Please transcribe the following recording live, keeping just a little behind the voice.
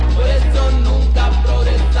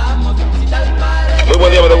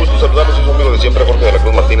siempre, Jorge de la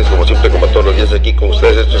Cruz Martínez, como siempre, como todos los días aquí con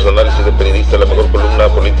ustedes. Esto es Análisis de Periodista, la mejor columna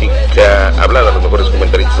política hablada, los mejores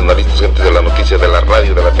comentaristas, analistas, gente de la noticia, de la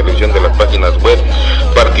radio, de la televisión, de las páginas web,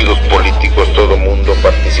 partidos políticos, todo mundo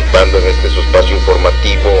participando en este su espacio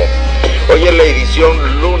informativo. Hoy es la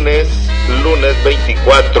edición lunes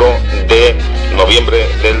 24 de noviembre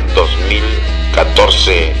del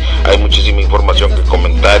 2014. Hay muchísima información que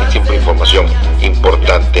comentar y siempre información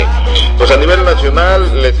importante. Pues a nivel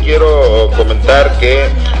nacional les quiero comentar que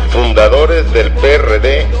fundadores del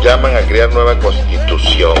PRD llaman a crear nueva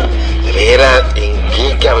constitución. De veras, ¿en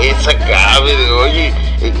qué cabeza cabe? Oye,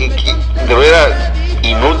 de veras,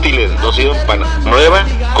 inútiles, no sirven para nueva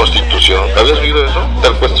constitución. ¿Habías oído eso?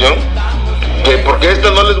 Tal cuestión. Que porque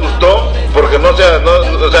esta no les gustó, porque no sea, no,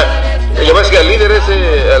 o sea, ya ves que al líder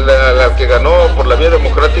ese, al que ganó por la vía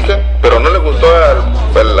democrática, pero no le gustó al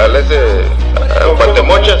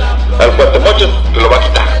Cuatemochas, que lo va a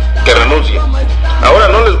quitar, que renuncie. Ahora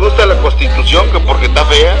no les gusta la constitución, que porque está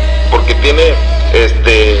fea, porque tiene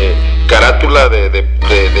carátula de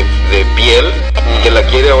piel, que la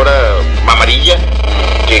quiere ahora amarilla,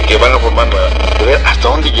 que van a formar nueva. De ver hasta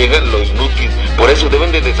dónde llega lo inútil. Por eso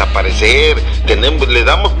deben de desaparecer. Le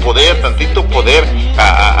damos poder, tantito poder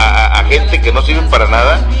a gente que no sirve para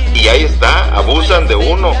nada, y ahí está, abusan de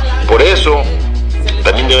uno. Por eso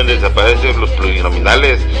también deben de desaparecer los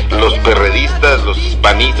plurinominales, los perredistas, los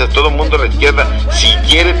panistas, todo el mundo de la izquierda. Si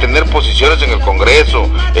quiere tener posiciones en el Congreso,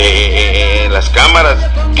 en las cámaras,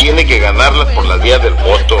 tiene que ganarlas por las vías del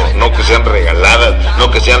voto, no que sean regaladas, no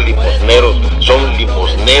que sean limosneros. Son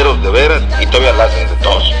limosneros de veras y todavía la hacen de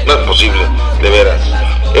todos. No es posible, de veras.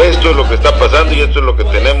 Esto es lo que está pasando y esto es lo que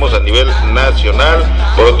tenemos a nivel nacional.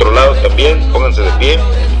 Por otro lado también, pónganse de pie.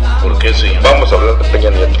 ¿Por qué, señor? Vamos a hablar de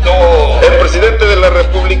Peña Nieto. No. El presidente de la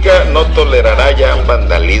República no tolerará ya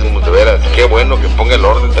vandalismo, de veras. Qué bueno que ponga el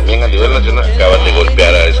orden también a nivel nacional. Acaban de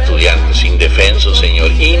golpear a estudiantes indefensos,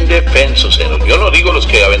 señor. Indefensos, señor. Yo no digo los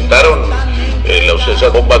que aventaron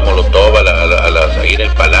esas bombas molotov ahí en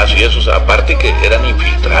el palacio y esos, aparte que eran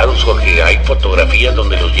infiltrados, Jorge. Hay fotografías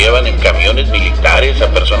donde los llevan en camiones militares a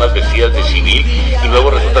personas vestidas de civil y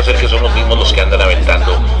luego resulta ser que son los mismos los que andan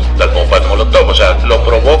aventando las bombas molotov. O sea, lo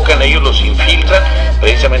provocan, ellos los infiltran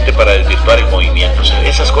precisamente para desvirtuar el movimiento. O sea,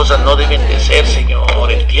 esas cosas no deben de ser,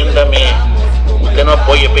 señor, entiéndame. Usted no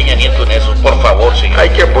apoye a Peña Nieto en eso, por favor, señor. Hay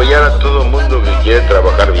que apoyar a todo el mundo que quiere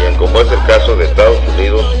trabajar bien, como es el caso de Estados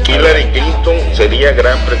Unidos. Hillary Clinton sería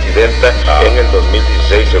gran presidenta en el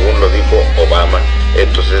 2016, según lo dijo Obama.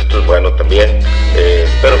 Entonces esto es bueno también.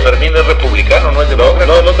 Pero Fermín es republicano, no es demócrata.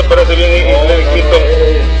 ¿No te parece bien Hillary Clinton?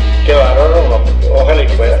 Qué bárbaro, ojalá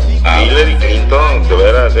que fuera. Hillary Clinton, de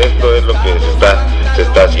veras, esto es lo que se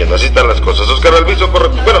está haciendo. Así están las cosas. Oscar ALVIZO,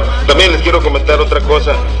 correcto. Bueno, también les quiero comentar otra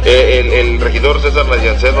cosa. El regidor César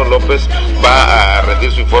Nayanceno López va a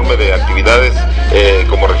rendir su informe de actividades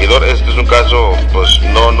como regidor. Este es un caso, pues,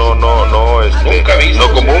 nunca visto,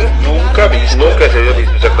 no común. Nunca visto. Nunca se había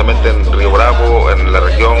visto exactamente en Río Bravo, en la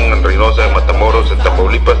región, en Reynosa, en Matamoros, en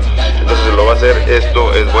Tamaulipas. Entonces se lo va a hacer.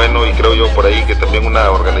 Esto es bueno y creo yo por ahí que también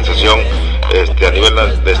una organización a nivel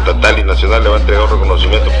estatal y nacional le va a entregar un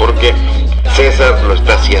reconocimiento porque César lo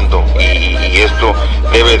está haciendo y esto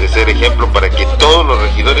debe de ser ejemplo para que todos los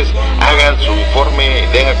regidores hagan su informe,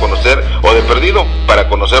 den a conocer, o de perdido para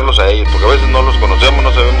conocerlos a ellos, porque a veces no los conocemos,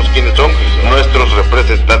 no sabemos quiénes son nuestros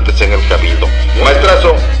representantes en el cabildo.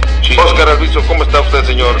 Maestrazo, sí. Oscar ALVIZO, ¿cómo está usted,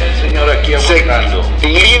 señor? Señor, aquí abogando.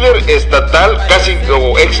 Líder estatal, casi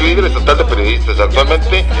o ex líder estatal de periodistas,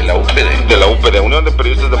 actualmente de la UPD. De la UPD, Unión de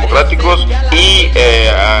Periodistas Democráticos, y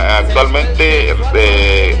actualmente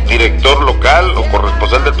director local o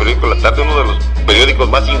corresponsal del periódico La Tarde, uno de los periódicos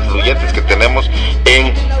más influyentes que tenemos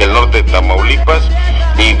en el norte de Tamaulipas.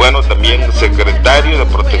 Y bueno, también secretario de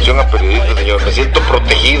protección a periodistas, señor. Me siento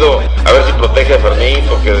protegido. A ver si protege a Fermín,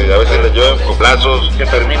 porque a veces le llueven coplazos. Que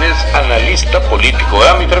Fermín es analista político,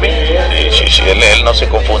 ¿verdad, mi Fermín? Sí, él no se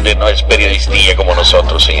confunde, no es periodistilla como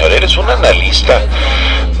nosotros, señor. Eres un analista.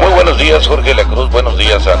 Muy buenos días, Jorge de la Cruz. Buenos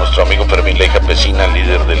días a nuestro amigo Fermín LEIJA Pesina,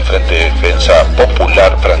 líder del Frente de Defensa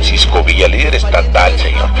Popular, Francisco Villa, líder estatal,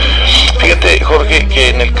 señor. Fíjate, Jorge, que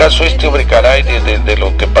en el caso hombre, caray, de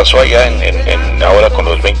lo que pasó allá ahora con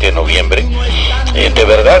los 20 de noviembre, de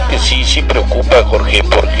verdad que sí preocupa, Jorge,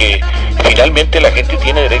 porque finalmente la gente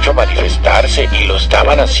tiene derecho a manifestarse y lo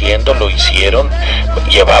estaban haciendo, lo hicieron.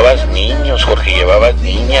 Llevabas niños, Jorge, llevabas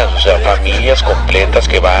niñas, o sea, familias completas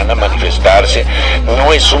que van a manifestarse.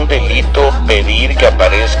 No es un delito pedir que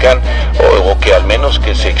aparezcan o que al menos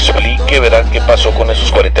que se explique, ¿verdad?, qué pasó con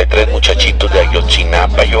esos 43 muchachitos de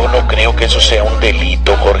Ayotzinapa. Yo no creo que eso sea un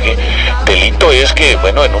delito, Jorge, delito es que,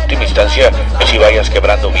 bueno, en última instancia, pues si vayas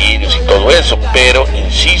quebrando vidrios y todo eso, pero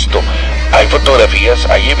insisto, hay fotografías,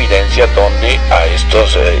 hay evidencia donde a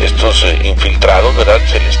estos infiltrados, ¿verdad?,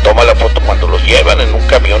 se les toma la foto cuando los llevan en un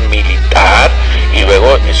camión militar y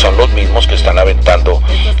luego son los mismos que están aventando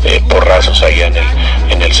porrazos allá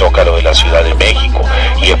en el Zócalo de la Ciudad de México.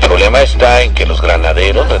 Y el problema está en que los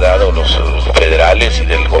granaderos, ¿verdad?, o los federales y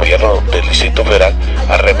del gobierno del Distrito Federal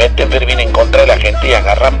arremeten, Fermín, en contra de la gente y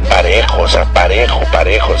agarran parejo, o sea, parejo,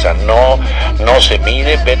 o sea, no se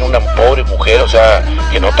miden, ven una pobre mujer, o sea,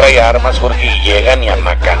 que no trae armas, Jorge, y llegan y a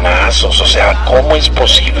macanazos, o sea, ¿cómo es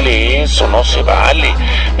posible eso? No se vale,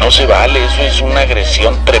 eso es una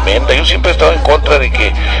agresión tremenda. Yo siempre he estado en contra de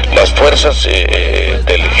que las fuerzas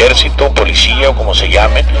del ejército, policía o como se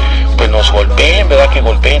llamen, pues nos golpeen, ¿verdad?, que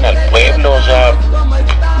golpeen al pueblo, o sea,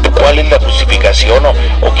 ¿cuál es la justificación?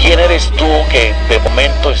 ¿O quién eres tú que de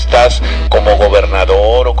momento estás como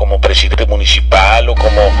gobernador o como presidente municipal o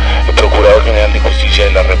como procurador general de justicia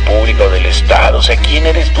de la República o del Estado? O sea, ¿quién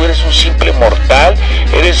eres tú? Eres un simple mortal,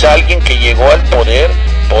 eres alguien que llegó al poder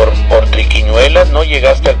por triquiñuelas, no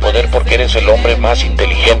llegaste al poder porque eres el hombre más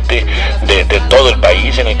inteligente de todo el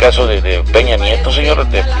país. En el caso de Peña Nieto, señor,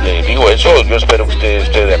 le digo eso, yo espero que usted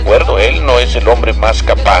esté de acuerdo. Él no es el hombre más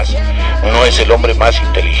capaz, no es el hombre más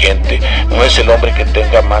inteligente, no es el hombre que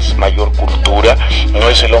tenga mayor cultura, no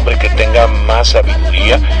es el hombre que tenga más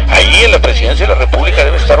sabiduría. Ahí en la presidencia de la República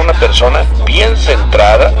debe estar una persona bien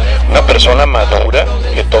centrada, una persona madura,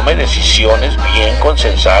 que tome decisiones bien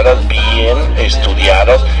consensadas, bien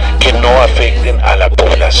estudiadas, que no afecten a la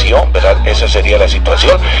población, ¿verdad? Esa sería la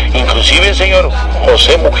situación. Inclusive el señor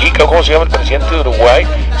José Mujica, ¿cómo se llama el presidente de Uruguay?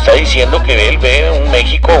 Está diciendo que él ve un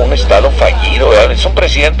México, un estado fallido, ¿verdad? Es un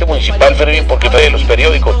presidente municipal, Fermín, porque fue de los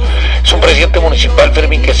periódicos, es un presidente municipal,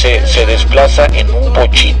 Fermín, que se desplaza en un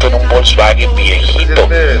bochito, en un Volkswagen viejito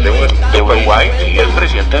de Uruguay, y el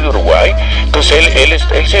presidente de Uruguay. Entonces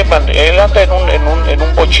él anda en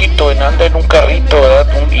un bochito, anda en un carrito, ¿verdad?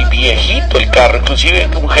 Y viejito el carro, inclusive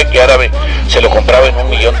un jeque árabe se lo compraba en $1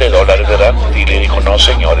 millón, ¿verdad? Y le dijo, no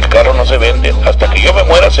señor, el carro no se vende, hasta que yo me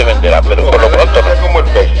muera se venderá, pero por lo pronto no. Como el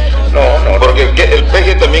peje. No, porque el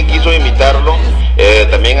peje también quiso imitarlo,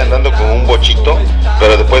 también andando con un bochito,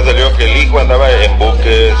 pero después salió que el hijo andaba en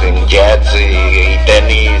buques, en jets y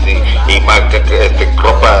tenis y marca,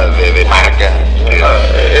 ropa de marca.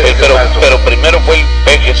 Pero primero fue el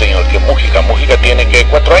peje, señor, que Mujica tiene que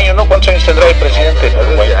 4 años, ¿no? ¿Cuántos años tendrá el presidente?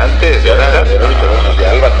 Antes, era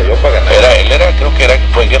social, batalló para ganar.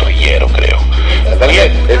 Fue guerrillero, creo.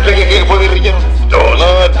 ¿El peje qué fue guerrillero?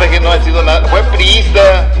 No, el peje no ha sido nada, fue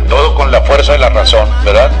priista. Todo con la fuerza de la razón,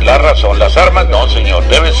 ¿verdad? La razón, las armas no, señor,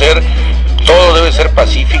 todo debe ser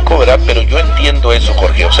pacífico, ¿verdad? Pero yo entiendo eso,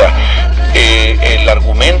 Jorge, o sea, el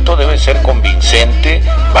argumento debe ser convincente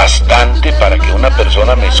bastante para que una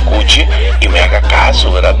persona me escuche y me haga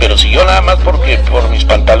caso, ¿verdad? Pero si yo nada más porque por mis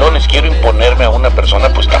pantalones quiero imponerme a una persona,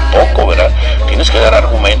 pues tampoco, ¿verdad? Tienes que dar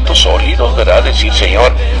argumentos sólidos, ¿verdad? Decir,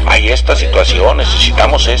 señor, hay esta situación,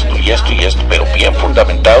 necesitamos esto y esto y esto, pero bien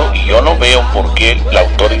fundamentado, y yo no veo por qué la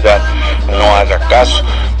autoridad no haga caso.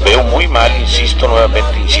 Veo muy mal, insisto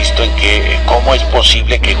en que cómo es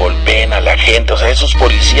posible que golpeen a la gente. O sea, esos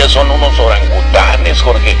policías son unos orangutanes,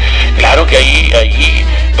 Jorge. Claro que ahí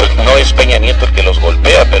pues no es Peña Nieto el que los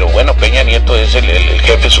golpea, pero bueno, Peña Nieto es el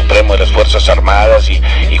jefe supremo de las Fuerzas Armadas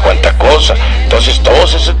y cuánta cosa. Entonces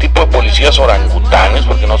todos ese tipo de policías orangutanes,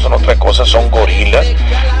 porque no son otra cosa, son gorilas.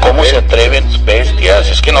 ¿Cómo se atreven, bestias?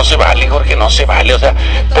 Es que no se vale, Jorge, no se vale. O sea,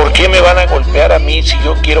 ¿por qué me van a golpear a mí si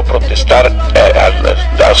yo quiero protestar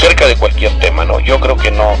acerca de cualquier tema? No, yo creo que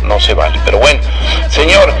no se vale. Pero bueno,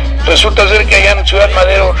 señor, resulta ser que allá en Ciudad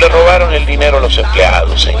Madero le robaron el dinero a los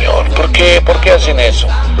empleados, señor. ¿Por qué hacen eso?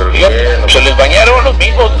 Se les bañaron los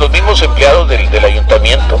mismos empleados del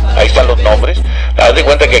ayuntamiento. Ahí están los nombres. Haz de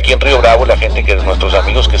cuenta que aquí en Río Bravo la gente, que nuestros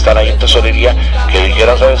amigos que están ahí en tesorería, que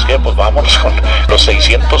dijeron, ¿sabes qué? Pues vámonos con los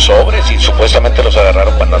 600 sobres, y supuestamente los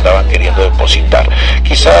agarraron cuando andaban queriendo depositar.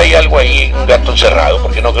 Quizá hay algo ahí, un gato encerrado,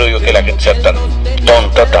 porque no creo yo que la gente sea tan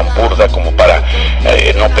tonta, tan burda como para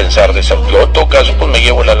no pensar de eso. Yo en todo caso pues me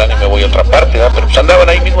llevo la lana y me voy a otra parte, ¿verdad? Pero pues andaban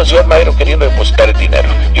ahí mismo en Ciudad Madero queriendo depositar el dinero.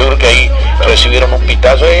 Yo creo que ahí recibieron un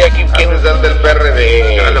pitazo. Aquí ¿quién es del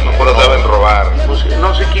PRD? A lo mejor no saben robar. Pues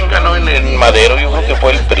no sé quién ganó en Madero, yo creo que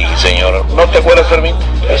fue el PRI, señor. ¿No te acuerdas, Fermín?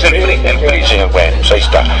 Es el PRI, señor. Bueno, pues ahí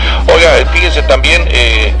está. Oiga, fíjese también,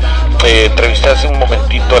 entrevisté hace un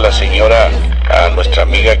momentito a la señora a nuestra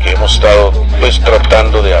amiga que hemos estado pues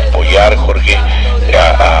tratando de apoyar, Jorge,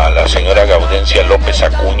 a la señora Gaudencia López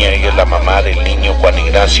Acuña. Ella es la mamá del niño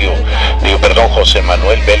José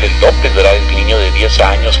Manuel Vélez López, ¿verdad? El niño de 10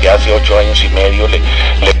 años que hace 8 años y medio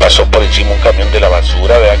le pasó por encima un camión de la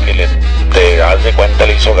basura, ¿verdad? Que te das de cuenta,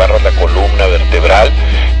 le hizo garras la columna vertebral.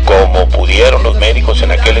 Como pudieron los médicos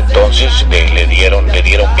en aquel entonces, le dieron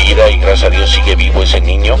vida, y gracias a Dios sigue vivo ese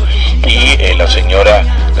niño. Y la señora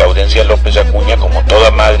Gaudencia López Acuña, como toda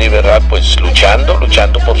madre, ¿verdad? Pues luchando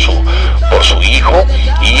por su hijo,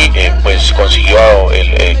 y pues consiguió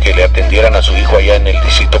que le atendieran a su hijo allá en el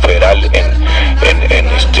Distrito Federal,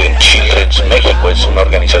 en Children's México. Es una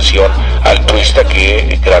organización altruista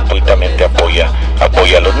que gratuitamente apoya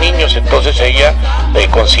a los niños. Entonces ella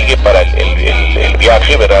consigue para el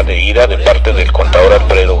viaje, ¿verdad?, de ida, de parte del contador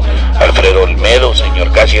Alfredo Olmedo,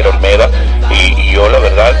 señor Casier Olmeda, y yo la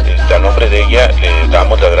verdad, a nombre de ella, le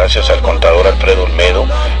damos las gracias al contador Alfredo Olmedo,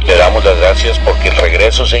 le damos las gracias porque el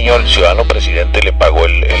regreso, señor, el ciudadano presidente le pagó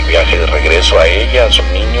el viaje de regreso a ella, a su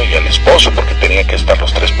niño y al esposo, porque tenían que estar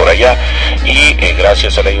los tres por allá, y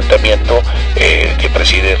gracias al ayuntamiento que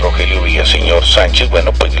preside Rogelio Villaseñor Sánchez,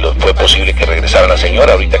 bueno, pues fue posible que regresara la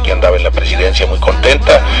señora, ahorita que andaba en la presidencia muy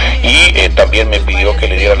contenta, y también me pidió que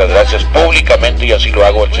le diera las gracias públicamente, y así lo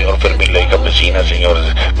hago al señor FERMIN Ley Campesina. Señor,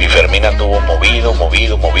 mi FERMIN anduvo movido,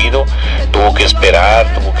 tuvo que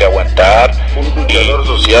esperar, tuvo que aguantar. Un luchador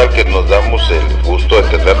social que nos damos el gusto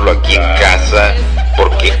de tenerlo aquí en casa,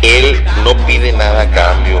 porque él no pide nada a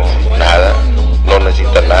cambio, nada, no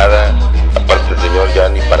necesita nada. Aparte el señor ya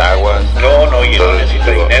ni paraguas. No, y él no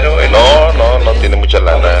necesita dinero. No tiene mucha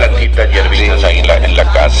lana. Plantitas, hierbitas, sí, ahí en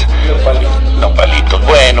la casa. No palitos.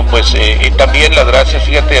 Bueno, pues también las gracias,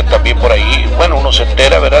 fíjate, también por ahí, bueno, uno se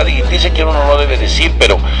entera, ¿verdad? Y dice que uno no debe decir,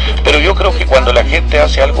 pero yo creo que cuando la gente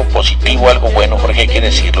hace algo positivo, algo bueno, Jorge, hay que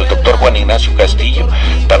decirlo. El doctor Juan Ignacio Castillo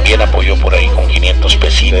también apoyó por ahí con 500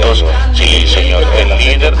 pesitos. Sí, señor, el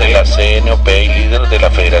líder de la CNOP y líder de la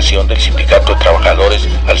Federación del Sindicato de Trabajadores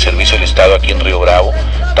al Servicio del Estado aquí en Río Bravo,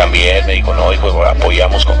 también me dijo, no, hijo,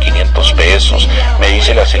 apoyamos con 500 pesos. Me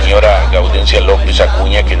dice la señora Gaudencia López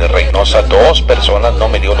Acuña que de Reynosa 2 personas, no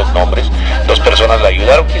me dio los nombres, 2 personas la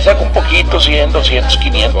ayudaron, quizá con poquito, 100, 200,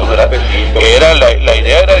 500, ¿verdad? La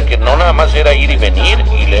idea era que no nada más era ir y venir,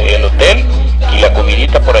 y el hotel, y la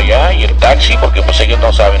comidita por allá, y el taxi, porque pues ellos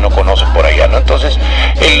no saben, no conocen por allá, ¿no? Entonces,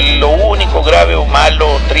 lo único grave o malo,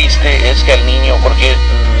 triste, es que al niño, porque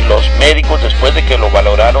los médicos, después de que lo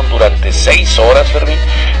valoraron durante 6 horas, Fermín,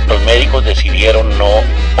 los médicos decidieron no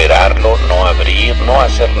operarlo, no abrir, no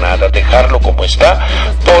hacer nada, dejarlo como está,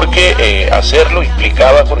 porque hacerlo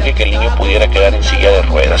implicaba, Jorge, que el niño pudiera quedar en silla de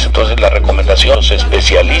ruedas. Entonces la recomendación de los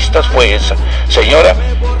especialistas fue esa: señora,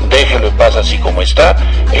 déjelo en paz así como está,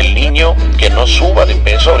 el niño que no suba de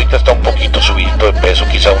peso, ahorita está un poquito subidito de peso,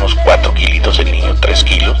 quizá unos 4 kilitos el niño, 3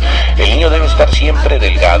 kilos, el niño debe estar siempre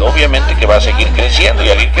delgado, obviamente que va a seguir creciendo, y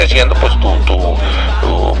al ir creciendo pues tu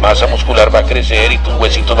masa muscular va a crecer y tus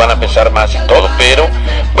huesitos van a pesar más y todo, pero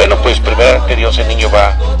bueno, pues primero que Dios el niño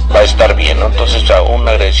va a estar bien, ¿no? Entonces un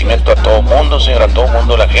agradecimiento a todo mundo, señora, a todo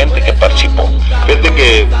mundo, la gente que participó. Fíjate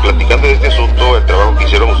que platicando de este asunto, el trabajo que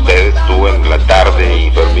hicieron ustedes, tú en la tarde y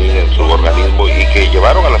Fermín en su organismo, y que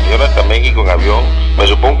llevaron a la señora hasta México en avión, me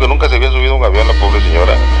supongo que nunca se había subido a un avión la pobre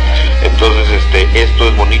señora. Entonces esto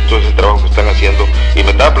es bonito, ese trabajo que están haciendo. Y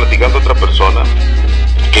me estaba platicando otra persona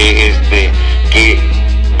que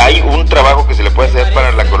hay un trabajo que se le puede hacer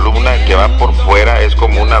para la columna que va por fuera, es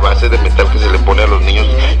como una base de metal que se le pone a los niños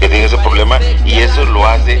que tienen ese problema, y eso lo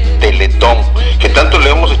hace Teletón, que tanto le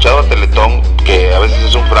hemos echado a Teletón, que a veces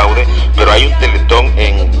es un fraude, pero hay un Teletón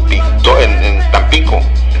en Tampico.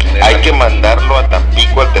 Hay que mandarlo a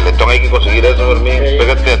Tampico al Teletón, hay que conseguir eso, Fermín.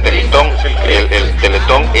 Pégate a Teletón, el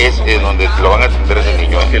Teletón es donde lo van a atender a ese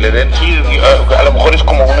niño. Que le den, sí, a lo mejor es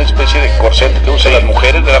como una especie de corset que usan las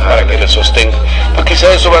mujeres, ¿verdad? Para que le sostenga. Pues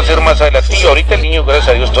quizá eso va a ser más adelante. Ahorita el niño, gracias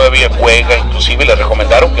a Dios, todavía juega, inclusive le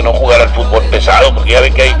recomendaron que no jugara al fútbol pesado, porque ya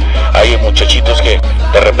ven que hay muchachitos que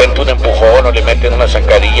de repente un empujón o le meten una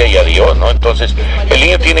zancadilla y adiós, ¿no? Entonces el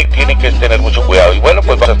niño tiene que tener mucho cuidado, y bueno,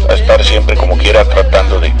 pues vamos a estar siempre como quiera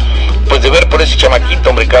tratando de ver por ese chamaquito,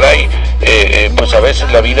 hombre, caray, pues a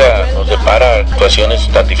veces la vida nos depara situaciones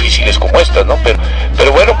tan difíciles como estas, ¿no?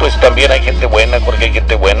 Pero bueno, pues también hay gente buena, porque hay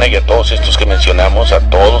gente buena, y a todos estos que mencionamos, a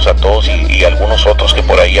todos, y algunos otros que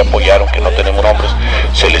por ahí apoyaron, que no tenemos nombres,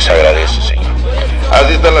 se les agradece, señor.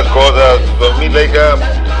 Así están las cosas. Fermín Leyja,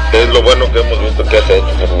 es lo bueno que hemos visto que has hecho,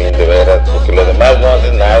 Fermín, de veras, porque los demás no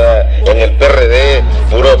hacen nada. En el PRD,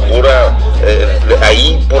 pura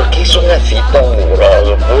ahí, ¿por qué son así tan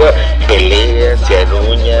mugrosos? Pelean, se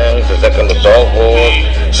aruñan, se sacan los ojos,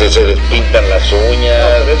 se despintan las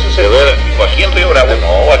uñas. No, eso se ve aquí en Río Bravo,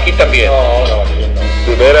 no, aquí también. No, aquí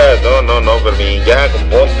no. De veras, no, Fermín, ya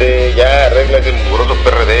componte, ya arregla ese mugroso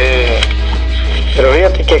PRD. Pero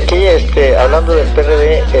fíjate que aquí, hablando del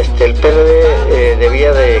PRD, el PRD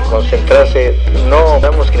debía de concentrarse, no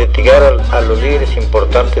debemos criticar a los líderes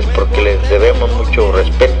importantes porque les debemos mucho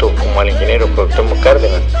respeto, como al ingeniero Cuauhtémoc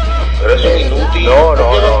Cárdenas. Pero eso es inútil. No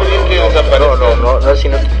es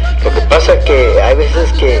inútil. Lo que pasa es que hay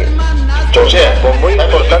veces que, por muy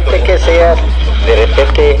importante que sea, de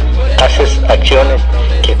repente haces acciones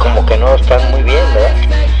que como que no están muy bien, ¿verdad?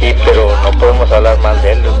 Pero no podemos hablar mal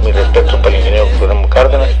de él, mi respeto para el ingeniero Cuauhtémoc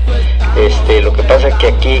Cárdenas. Lo que pasa es que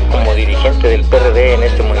aquí, como dirigente del PRD en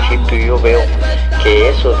este municipio, yo veo que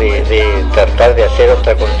eso de tratar de hacer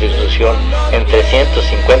otra constitución entre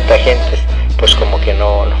 150 gentes, pues como que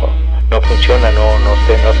no funciona,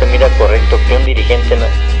 no se mira correcto que un dirigente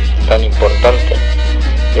tan importante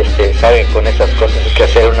sabe con esas cosas que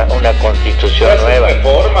hacer una constitución nueva,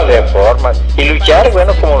 reformas y luchar,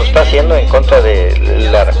 bueno, como lo está haciendo en contra de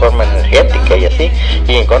la reforma energética y así,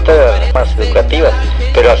 y en contra de las reformas educativas,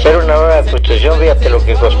 pero hacer una nueva constitución, fíjate lo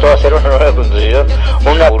que costó hacer una nueva constitución,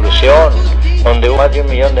 una evolución donde hubo más de 1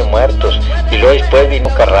 millón de muertos, y luego después vino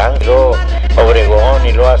Carranza, y luego Obregón,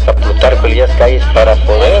 y luego hasta Plutarco Elías Calles para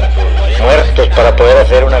poder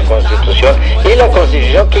hacer una constitución. Y la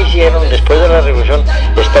constitución que hicieron después de la revolución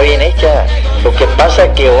está bien hecha. Lo que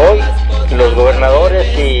pasa que hoy los gobernadores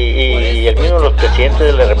y el mismo los presidentes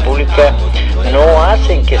de la república no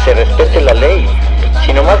hacen que se respete la ley,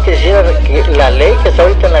 sino más que decir la ley que está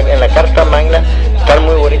ahorita en la Carta Magna. Están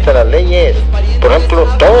muy bonitas las leyes, por ejemplo,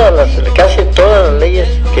 casi todas las leyes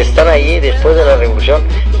que están ahí después de la revolución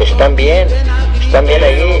están bien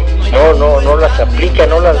ahí, no las aplica,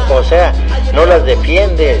 no las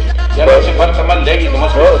defiendes. Ya no hace falta más leyes,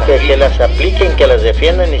 nomás que las apliquen, que las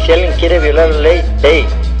defiendan, y si alguien quiere violar la ley,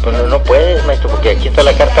 pues no puedes, maestro, porque aquí está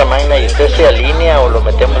la Carta Magna y usted se alinea o lo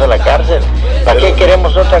metemos a la cárcel. ¿Para qué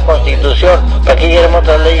queremos otra constitución? ¿Para qué queremos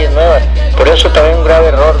otras leyes nuevas? Por eso también un grave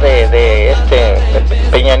error de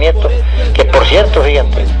Peña Nieto, que por cierto,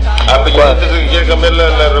 fíjate. Peña Nieto se quiere cambiar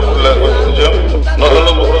la constitución. No son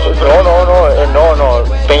los mugrosos. No,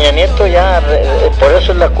 Peña Nieto ya, por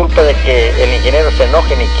eso es la culpa de que el ingeniero se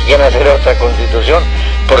enoje y que quiera hacer otra constitución,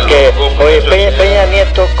 porque, oye, Peña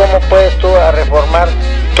Nieto, ¿cómo puedes tú a reformar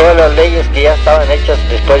todas las leyes que ya estaban hechas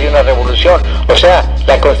después de una revolución? O sea,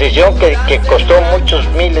 la constitución que costó muchos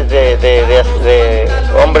miles de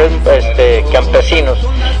hombres campesinos,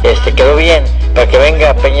 quedó bien para que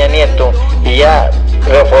venga Peña Nieto y ya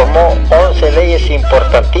reformó 11 leyes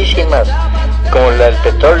importantísimas, como la del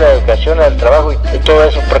petróleo, la educación, el trabajo y todo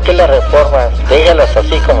eso. ¿Por qué las reformas? Déjalas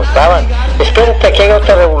así como estaban. Espérate a que haya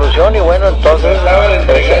otra revolución y bueno, entonces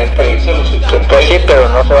pues sí, pero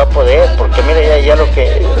no se va a poder, porque mira ya lo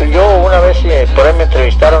que yo una vez por ahí me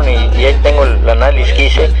entrevistaron y ahí tengo el análisis que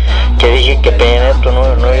hice, que dije que Peña Nieto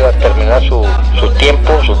no iba a terminar su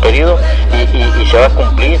tiempo, su periodo, y se va a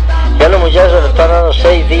cumplir. Ya los muchachos le están dando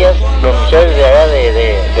 6 días, los muchachos de allá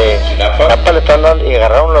de Chilapa le están dando, y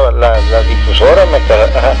agarraron la difusora,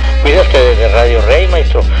 mira que de Radio Rey,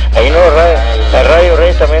 maestro, ahí no, la Radio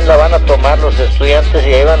Rey también la van a tomar los estudiantes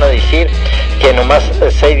y ahí van a decir que nomás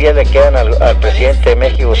 6 días le quedan al presidente de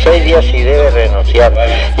México, 6 días y debe renunciar,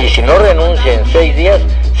 y si no renuncia en 6 días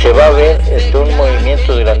se va a ver un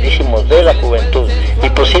movimiento grandísimo de la juventud y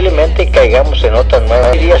posiblemente caigamos en otras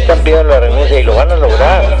nuevas. Hoy día están pidiendo la renuncia y lo van a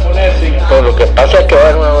lograr. Pero lo que pasa es que va a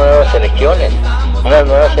haber unas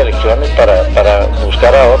nuevas elecciones para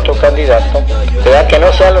buscar a otro candidato, ¿verdad? Que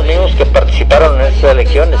no sean los mismos que participaron en estas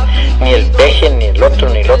elecciones, ni el peje, ni el otro,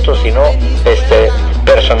 sino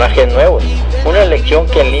personajes nuevos. Una elección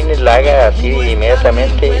que el INE la haga así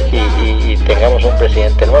inmediatamente y tengamos un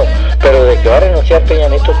presidente nuevo. Pero de que va a renunciar Peña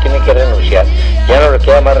Nieto, tiene que renunciar. Ya no le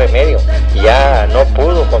queda más remedio. Ya no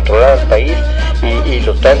pudo controlar al país y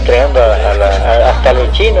lo está entregando hasta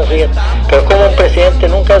los chinos, fíjate. Pero como un presidente,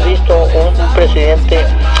 nunca has visto un presidente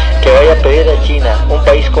que vaya a pedir a China, un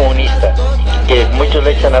país comunista, que muchos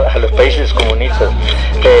le echan a los países comunistas.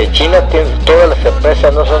 China todas las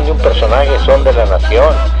empresas no son de un personaje, son de la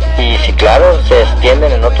nación. Y sí, claro, se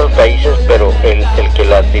extienden en otros países, pero el que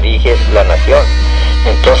las dirige es la nación.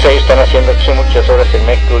 Entonces ellos están haciendo aquí muchas horas en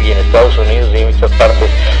México y en Estados Unidos y en muchas partes,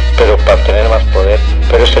 pero para tener más poder.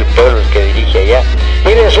 Pero es el pueblo el que dirige allá.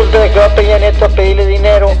 Y resulta de que va Peña Nieto a pedirle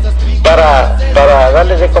dinero para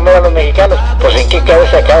darles de comer a los mexicanos. Pues en qué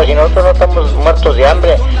cabeza cabe, si nosotros no estamos muertos de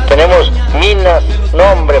hambre, tenemos minas,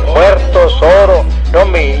 puertos, oro,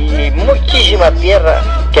 no, y muchísima tierra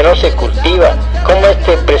que no se cultiva. ¿Cómo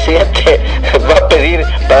este presidente va a pedir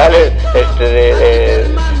para darle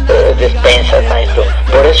despensas, maestro?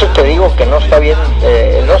 Por eso te digo que no está bien,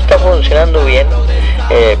 no está funcionando bien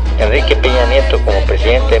Enrique Peña Nieto como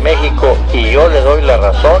presidente de México, y yo le doy la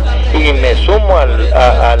razón y me sumo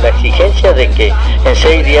a la exigencia de que en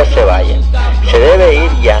 6 días se vaya. Se debe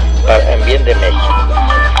ir ya en bien de México.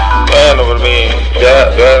 Bueno, Fermín, ya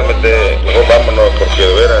realmente mejor vámonos, porque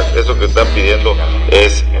de veras eso que están pidiendo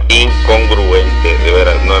es incongruente, de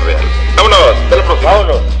veras, no es real. Vámonos, hasta la próxima.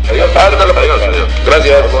 Vámonos. Adiós. Hasta la próxima.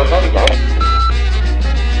 Gracias.